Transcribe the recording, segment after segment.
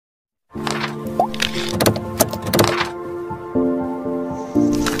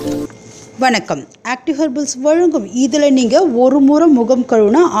வணக்கம். Active herbals வழங்கும் இதில் நீங்கள் ஒரு முறை முகம்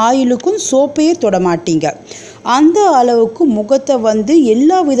கழுவுனா ஆயிலுக்கும் சோப்பையே தொடமாட்டீங்க. அந்த அளவுக்கு முகத்தை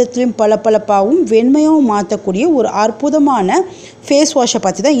எல்லா விதத்துலையும் பளபளப்பாகவும் வெண்மையாகவும் மாற்றக்கூடிய ஒரு அற்புதமான ஃபேஸ் வாஷை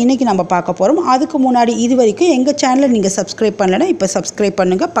பற்றி தான் இன்றைக்கி நம்ம பார்க்க போகிறோம். அதுக்கு முன்னாடி இது வரைக்கும் எங்கள் சேனலை நீங்கள் சப்ஸ்கிரைப் பண்ணலைன்னா இப்போ சப்ஸ்கிரைப்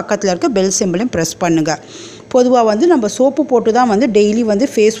பண்ணுங்கள். பக்கத்தில் இருக்க பெல் சிம்பிளையும் ப்ரெஸ் பண்ணுங்கள். பொதுவாக நம்ம சோப்பு போட்டு தான் டெய்லி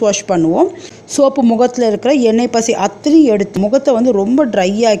ஃபேஸ் வாஷ் பண்ணுவோம். சோப்பு முகத்தில் இருக்கிற எண்ணெய் பசை அத்தனையும் எடுத்து முகத்தை ரொம்ப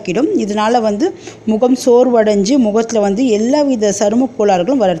ட்ரை ஆக்கிடும். இதனால் முகம் சோர்வடைஞ்சு முகத்தில் எல்லா வித சரும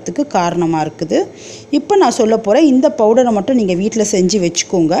கோளாறுகளும் வர்றதுக்கு காரணமாக இருக்குது. இப்போ நான் சொல்ல போகிறேன், இந்த பவுடரை மட்டும் நீங்கள் வீட்டில் செஞ்சு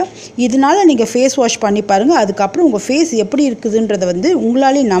வச்சுக்கோங்க. இதனால் நீங்கள் ஃபேஸ் வாஷ் பண்ணி பாருங்கள். அதுக்கப்புறம் உங்கள் ஃபேஸ் எப்படி இருக்குதுன்றதை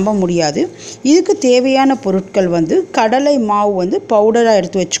உங்களாலே நம்ப முடியாது. இதுக்கு தேவையான பொருட்கள் கடலை மாவு பவுடராக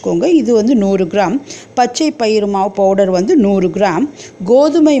எடுத்து வச்சுக்கோங்க. இது 100 கிராம். பச்சை பயிறு மாவு பவுடர் 100 கிராம்.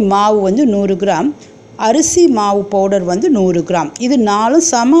 கோதுமை மாவு 100 கிராம். அரிசி மாவு பவுடர் 100 கிராம். இது 4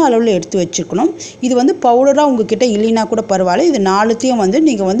 சம அளவில் எடுத்து வச்சுக்கணும். இது பவுடராக உங்ககிட்ட இல்லைன்னா கூட பரவாயில்ல. இது 4த்தையும்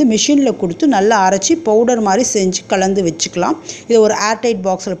நீங்கள் மிஷினில் கொடுத்து நல்லா அரைச்சி பவுடர் மாதிரி செஞ்சு கலந்து வச்சுக்கலாம். இதை ஒரு ஏர்டைட்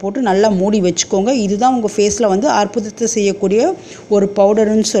பாக்ஸில் போட்டு நல்லா மூடி வச்சுக்கோங்க. இதுதான் உங்கள் ஃபேஸில் அற்புதத்தை செய்யக்கூடிய ஒரு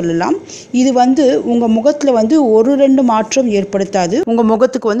பவுடர்னு சொல்லலாம். இது உங்கள் முகத்தில் 1-2 மாற்றம் ஏற்படுத்தாது. உங்கள்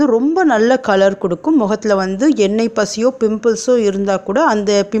முகத்துக்கு ரொம்ப நல்ல கலர் கொடுக்கும். முகத்தில் எண்ணெய் பசியோ பிம்பிள்ஸோ இருந்தால் கூட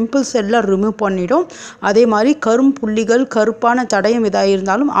அந்த பிம்பிள்ஸ் எல்லாம் ரிமூவ் பண்ணிடும். அதே மாதிரி கரும்புள்ளிகள் கருப்பான தடயம் எதாக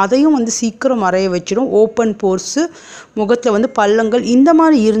இருந்தாலும் அதையும் சீக்கிரம் மறைய வச்சிடும். ஓப்பன் போர்ஸு முகத்தில் பள்ளங்கள் இந்த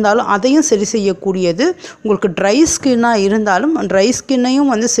மாதிரி இருந்தாலும் அதையும் சரி செய்யக்கூடியது. உங்களுக்கு ட்ரை ஸ்கின்னாக இருந்தாலும் ட்ரை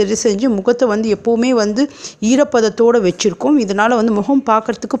ஸ்கின்னையும் சரி செஞ்சு முகத்தை எப்போவுமே ஈரப்பதத்தோடு வச்சுருக்கோம். இதனால் முகம்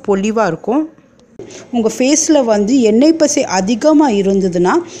பார்க்குறதுக்கு பொலிவாக இருக்கும். உங்கள் ஃபேஸில் எண்ணெய் பசை அதிகமாக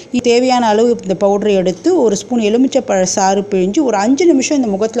இருந்ததுன்னா தேவையான அளவு இந்த பவுடரை எடுத்து ஒரு ஸ்பூன் எலுமிச்சைப்பழ சாறு பிழிஞ்சு ஒரு 5 நிமிஷம் இந்த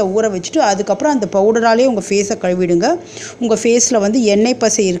முகத்தில் ஊற வச்சுட்டு அதுக்கப்புறம் அந்த பவுடராலே உங்கள் ஃபேஸை கழுவிடுங்க. உங்கள் ஃபேஸில் எண்ணெய்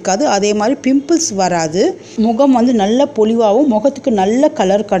பசை இருக்காது. அதே மாதிரி பிம்பிள்ஸ் வராது. முகம் நல்ல பொலிவாகவும் முகத்துக்கு நல்ல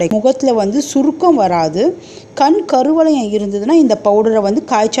கலர் கிடைக்கும். முகத்தில் சுருக்கம் வராது. கண் கருவளையம் இருந்ததுன்னா இந்த பவுடரை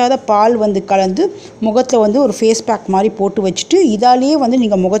காய்ச்சாத பால் கலந்து முகத்தில் ஒரு ஃபேஸ் பேக் மாதிரி போட்டு வச்சுட்டு இதாலேயே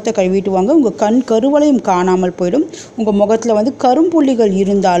நீங்கள் முகத்தை கழுவிட்டு வாங்க. உங்கள் கண் கருவளையம் காணாமல் போயிடும். உங்கள் முகத்தில் கரும்புள்ளிகள்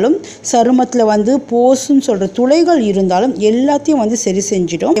இருந்தாலும் சருமத்தில் போஸுன்னு சொல்கிற துளைகள் இருந்தாலும் எல்லாத்தையும் சரி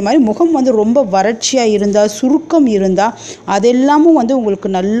செஞ்சிடும். அதே மாதிரி முகம் ரொம்ப வறட்சியாக இருந்தால் சுருக்கம் இருந்தால் அதெல்லாமும் உங்களுக்கு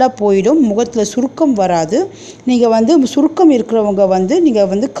நல்லா போயிடும். முகத்தில் சுருக்கம் வராது. நீங்கள் சுருக்கம் இருக்கிறவங்க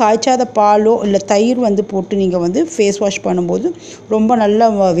நீங்கள் காய்ச்சாத பாலோ இல்லை தயிர் போட்டு நீங்கள் ஃபேஸ் வாஷ் பண்ணும்போது ரொம்ப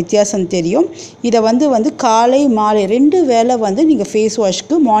நல்ல வித்தியாசம் தெரியும். இதை காலை மாலை 2 வேளை நீங்கள் face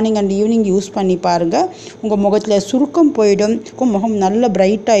வாஷ்க்கு morning and evening use பண்ணி பாருங்கள். உங்கள் முகத்தில் சுருக்கம் போயிடும். முகம் நல்ல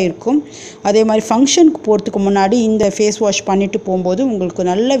பிரைட்டாக இருக்கும். அதே மாதிரி ஃபங்க்ஷனுக்கு போகிறதுக்கு முன்னாடி இந்த ஃபேஸ் வாஷ் பண்ணிவிட்டு போகும்போது உங்களுக்கு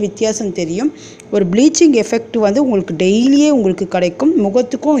நல்ல வித்தியாசம் தெரியும். ஒரு ப்ளீச்சிங் எஃபெக்ட் உங்களுக்கு டெய்லியே உங்களுக்கு கிடைக்கும்.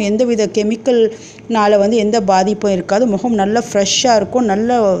 முகத்துக்கும் எந்தவித கெமிக்கல்னால் எந்த பாதிப்பும் இருக்காது. முகம் நல்லா ஃப்ரெஷ்ஷாக இருக்கும்.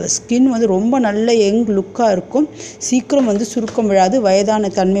 நல்ல ஸ்கின் ரொம்ப நல்ல யங் லுக்காக இருக்கும். சீக்கிரம் சுருக்கம் விழாது. வயதான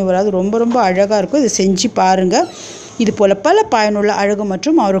தன்மை வராது. ரொம்ப அழகாக இருக்கும். இதை செஞ்சு பாருங்கள். இது போல் பல பயனுள்ள அழகு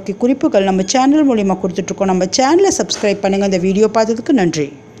மற்றும் ஆரோக்கிய குறிப்புகள் நம்ம சேனல் மூலிமா கொடுத்துட்ருக்கோம். நம்ம சேனலை சப்ஸ்கிரைப் பண்ணுங்கள். இந்த வீடியோ பார்த்ததுக்கு நன்றி.